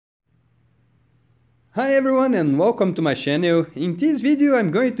Hi everyone and welcome to my channel. In this video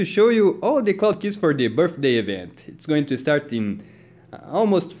I'm going to show you all the cloud keys for the birthday event. It's going to start in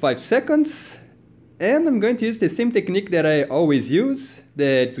almost 5 seconds and I'm going to use the same technique that I always use.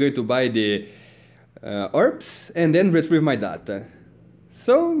 That's going to buy the orbs and then retrieve my data.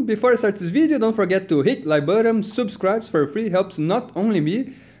 So before I start this video, don't forget to hit like button, subscribe for free, helps not only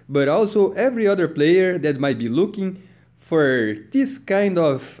me but also every other player that might be looking for this kind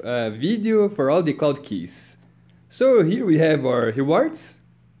of video for all the cloud keys. So here we have our rewards.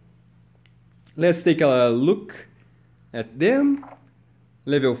 Let's take a look at them.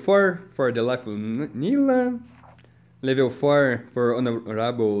 Level 4 for the Life of Nila. Level 4 for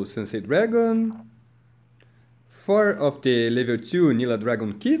Honorable Sunset Dragon. 4 of the level 2 Nila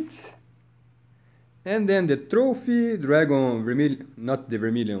Dragon Kit. And then the trophy Dragon Vermilion, not the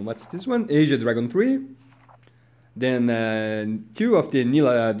Vermilion, what's this one? Asia Dragon 3. Then 2 of the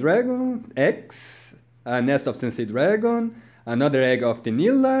Nila Dragon, X, a nest of Sensei Dragon, another egg of the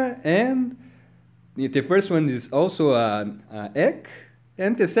Nila, and the first one is also an egg,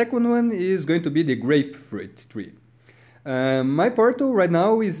 and the second one is going to be the grapefruit tree. My portal right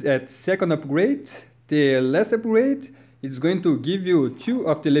now is at 2nd upgrade. The last upgrade is going to give you 2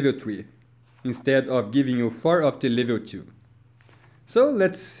 of the level 3, instead of giving you 4 of the level 2. So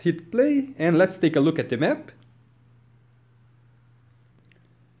let's hit play and let's take a look at the map.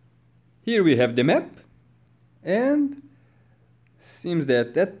 Here we have the map, and seems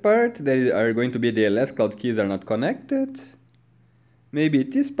that that part that are going to be the last cloud keys are not connected. Maybe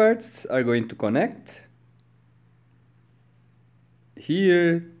these parts are going to connect.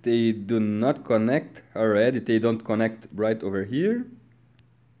 Here they do not connect already, they don't connect right over here.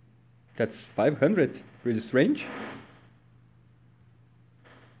 That's 500, pretty strange.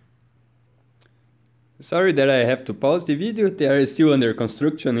 Sorry that I have to pause the video, they are still under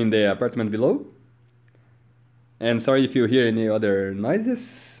construction in the apartment below. And sorry if you hear any other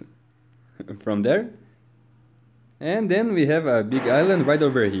noises from there. And then we have a big island right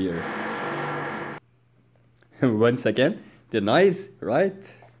over here. Once again, the noise,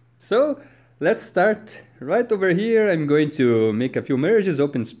 right? So let's start right over here. I'm going to make a few merges,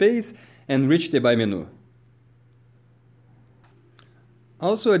 open space, and reach the buy menu.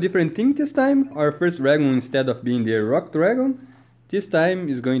 Also a different thing this time, our first dragon, instead of being the rock dragon, this time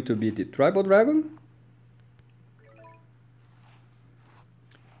is going to be the tribal dragon.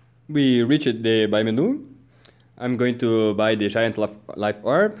 We reached the buy menu. I'm going to buy the giant life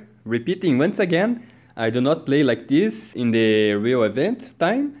orb. Repeating once again, I do not play like this in the real event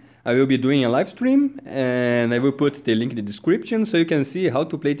time. I will be doing a live stream and I will put the link in the description so you can see how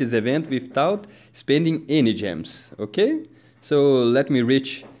to play this event without spending any gems, okay? So let me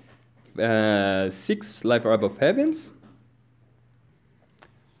reach 6 life orb of heavens.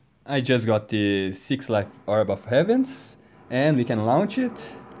 I just got the 6 life orb of heavens and we can launch it.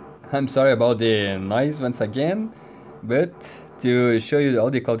 I'm sorry about the noise once again, but to show you all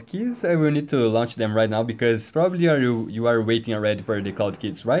the cloud keys I will need to launch them right now because probably you are waiting already for the cloud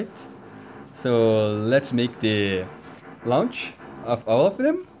keys, right? So let's make the launch of all of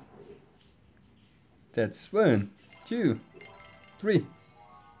them. That's 1, 2, 3,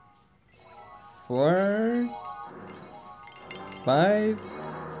 4, 5,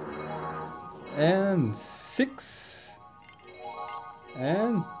 and 6.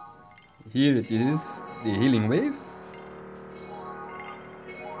 And here it is, the healing wave.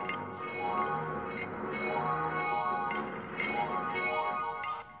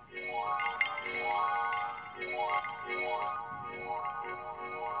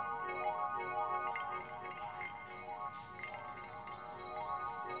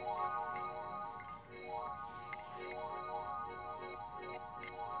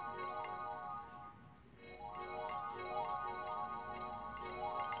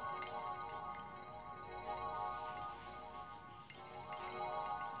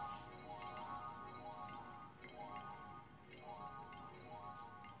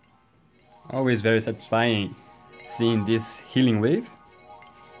 Always very satisfying seeing this healing wave.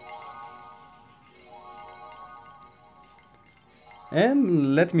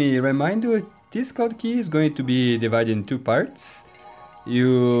 And let me remind you, this cloud key is going to be divided in 2 parts.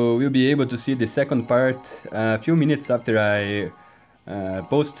 You will be able to see the second part a few minutes after I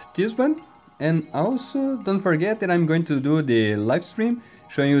post this one. And also don't forget that I'm going to do the live stream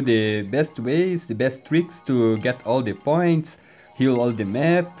showing you the best ways, the best tricks to get all the points, heal all the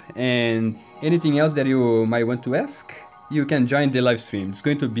map, and anything else that you might want to ask, you can join the live stream. It's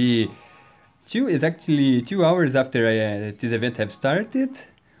going to be exactly 2 hours after this event have started,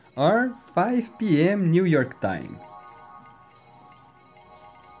 or 5 PM New York time.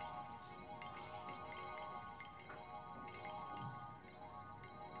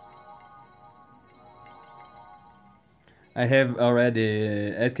 I have already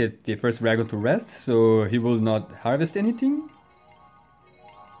asked the first dragon to rest, so he will not harvest anything.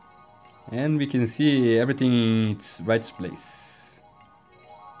 And we can see everything in its right place.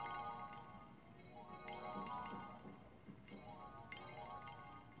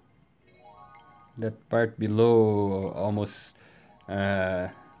 That part below almost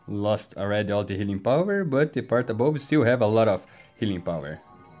lost already all the healing power, but the part above still have a lot of healing power.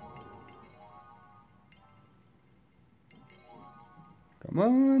 Come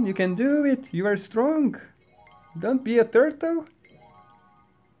on, you can do it! You are strong! Don't be a turtle!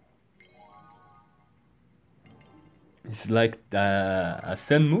 It's like a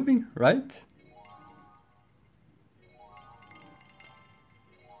sun moving, right?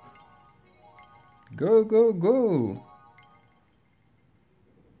 Go, go, go!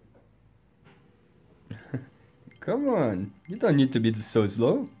 Come on, you don't need to be so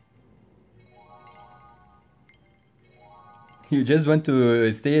slow. You just want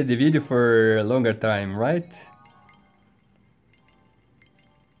to stay at the video for a longer time, right?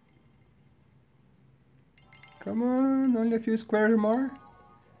 Come on, only a few squares more.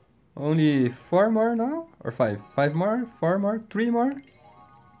 Only 4 more now? Or 5? 5 more? 4 more? 3 more?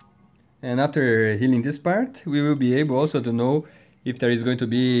 And after healing this part, we will be able also to know if there is going to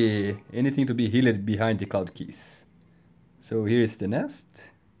be anything to be healed behind the cloud keys. So here is the nest.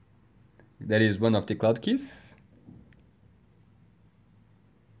 That is one of the cloud keys.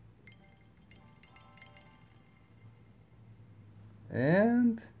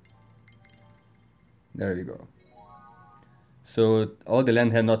 And there we go. So all the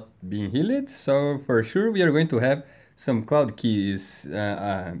land had not been healed, so for sure we are going to have some cloud keys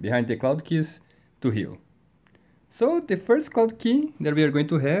behind the cloud keys to heal. So the first cloud key that we are going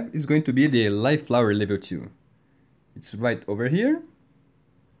to have is going to be the life flower level 2. It's right over here.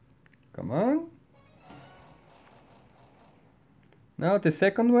 Come on. Now the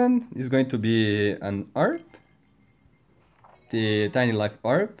second one is going to be an orb. The tiny life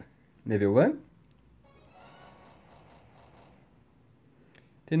orb, level 1.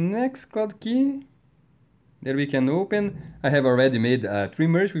 The next cloud key that we can open, I have already made 3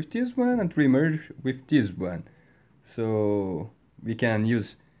 merge with this one and 3 merge with this one. So we can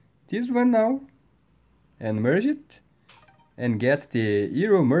use this one now and merge it and get the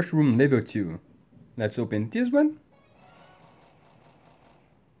hero mushroom level 2. Let's open this one.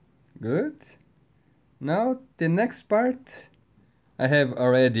 Good. Now the next part, I have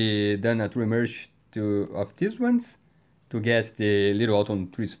already done a 3 merge of these ones to get the little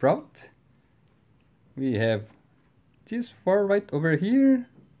autumn tree sprout. We have these 4 right over here.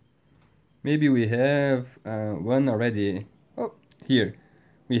 Maybe we have one already. Oh, here.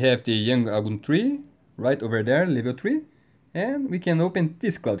 We have the young autumn tree right over there, level 3. And we can open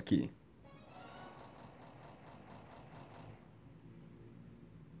this cloud key.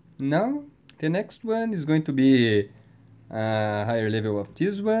 Now, the next one is going to be a higher level of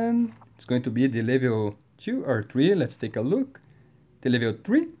this one. It's going to be the level 2 or 3. Let's take a look. The level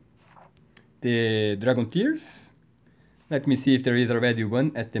 3. The dragon tears. Let me see if there is already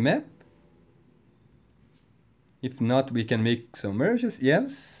one at the map. If not, we can make some merges.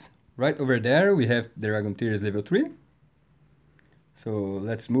 Yes, right over there we have the dragon tears level 3. So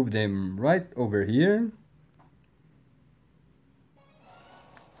let's move them right over here.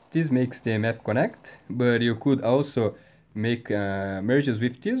 This makes the map connect, but you could also make merges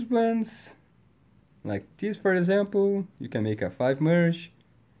with these ones. Like this, for example. You can make a 5 merge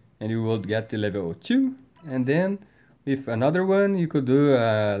and you will get the level 2. And then with another one you could do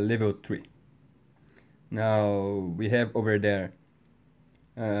a level 3. Now we have over there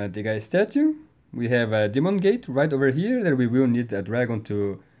the guy statue. We have a demon gate right over here that we will need a dragon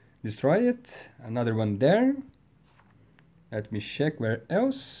to destroy it. Another one there. Let me check where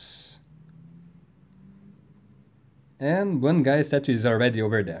else. And one guy statue is already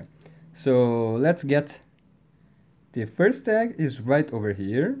over there. So let's get the first egg is right over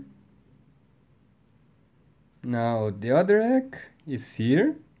here. Now the other egg is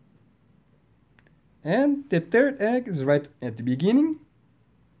here. And the third egg is right at the beginning.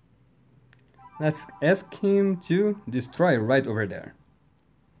 Let's ask him to destroy right over there.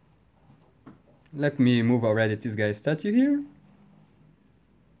 Let me move already this guy's statue here.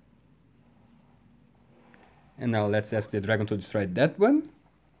 And now let's ask the dragon to destroy that one.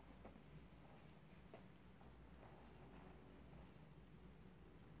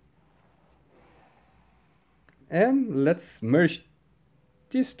 And let's merge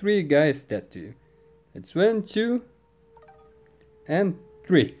these 3 guys statue. It's 1, 2, and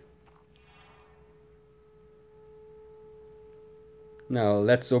 3. Now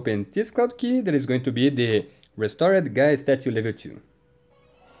let's open this cloud key that is going to be the Restored Guy statue level 2.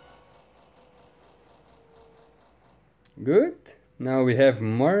 Good. Now we have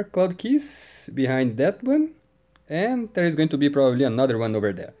more cloud keys behind that one. And there is going to be probably another one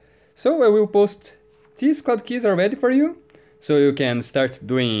over there. So I will post these cloud keys already for you. So you can start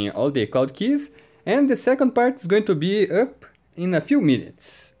doing all the cloud keys. And the second part is going to be up in a few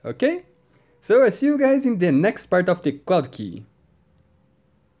minutes. Okay? So I see you guys in the next part of the cloud key.